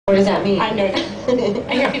What does that mean? I know.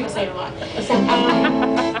 I hear people say it a lot.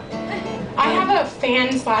 I have a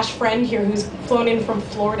fan/friend here who's flown in from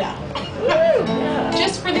Florida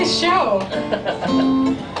just for this show.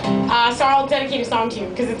 So I'll dedicate a song to you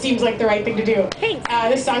because it seems like the right thing to do.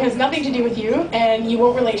 This song has nothing to do with you, and you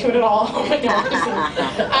won't relate to it at all.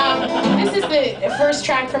 This is the first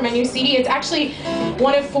track from my new CD. It's actually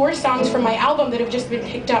one of 4 songs from my album that have just been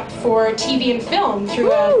picked up for TV and film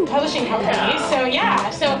through a publishing company. So yeah,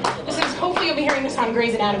 so this is, hopefully you'll be hearing this on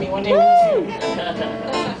Grey's Anatomy one day really soon.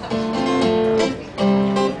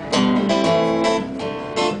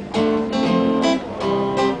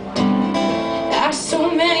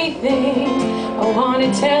 Things I want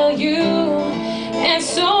to tell you, and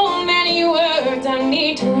so many words I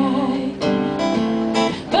need to write,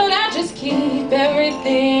 but I just keep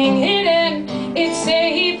everything hidden. It's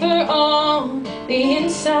safer on the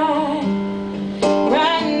inside.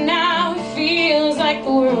 Right now it feels like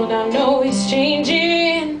the world I know is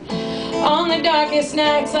changing. On the darkest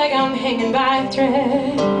nights like I'm hanging by a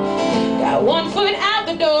thread. Got one foot out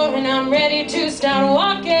the door and I'm ready to start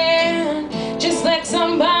walking. Just let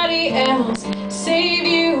somebody else save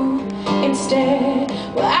you instead.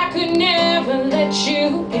 Well, I could never let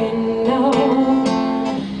you in, no.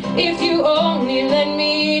 If you only let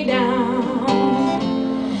me down.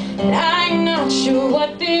 And I'm not sure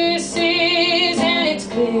what this is, and it's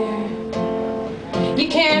clear you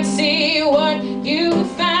can't see what you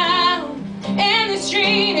found. And this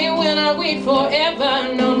dream, it will not wait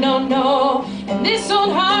forever, no, no, no. And this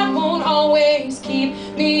old heart won't always keep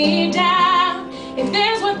me down. If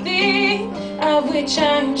there's one thing of which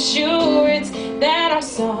I'm sure, it's that our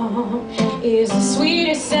song is the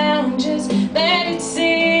sweetest sound. Just let it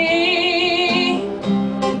sing.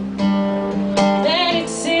 Let it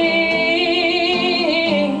sing.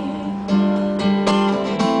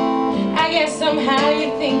 I guess somehow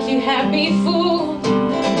you think you have me fooled.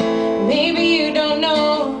 Maybe you don't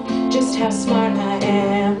know just how smart I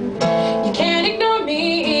am. You can't ignore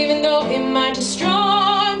me even though it might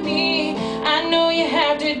destroy me. I know you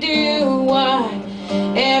have to do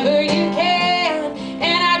whatever you can,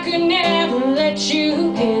 and I could never let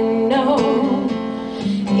you in, no.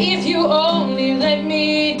 If you only let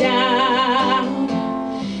me down.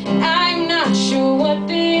 I'm not sure what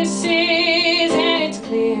this is, and it's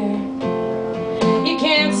clear you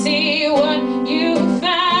can't see what you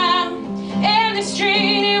found. And this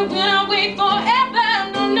train, it will not wait forever,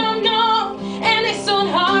 no, no, no. And this old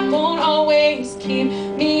heart won't always keep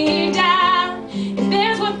me down. If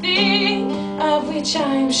there's one thing of which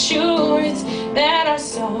I'm sure, it's that our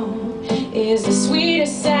song is the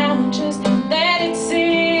sweetest sound. Just let it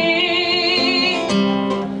sing.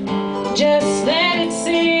 Just let it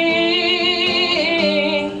sing.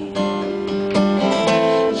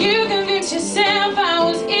 You convinced yourself I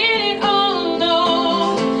was in it all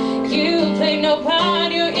alone. You played no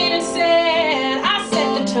part, you're innocent. I set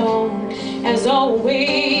the tone, as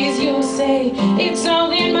always. You'll say it's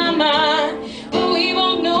all in my mind, but we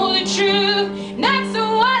won't know the truth. That's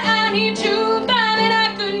what I need to find, and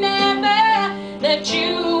I could never let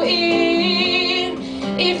you in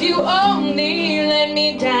if you only let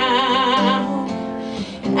me down.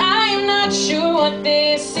 And I'm not sure what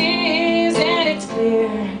this is, and it's clear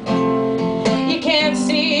you can't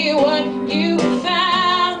see what you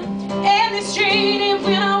found. And this train, it will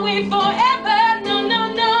not wait forever, no,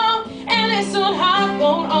 no, no. And this old heart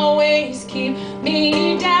won't always keep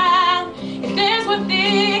me down. If there's one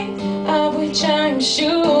thing of which I'm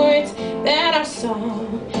sure, it's that our song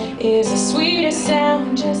is the sweetest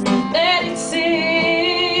sound. Just let it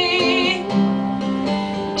sing.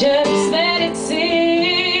 Just let it sing.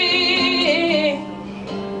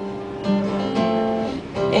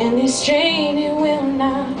 And this train, it will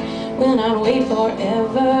not wait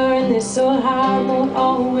forever. And this old heart won't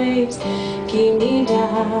always keep me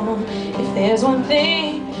down. If there's one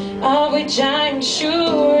thing of which I'm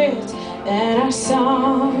sure, it's that our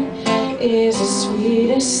song is the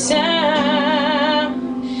sweetest sound.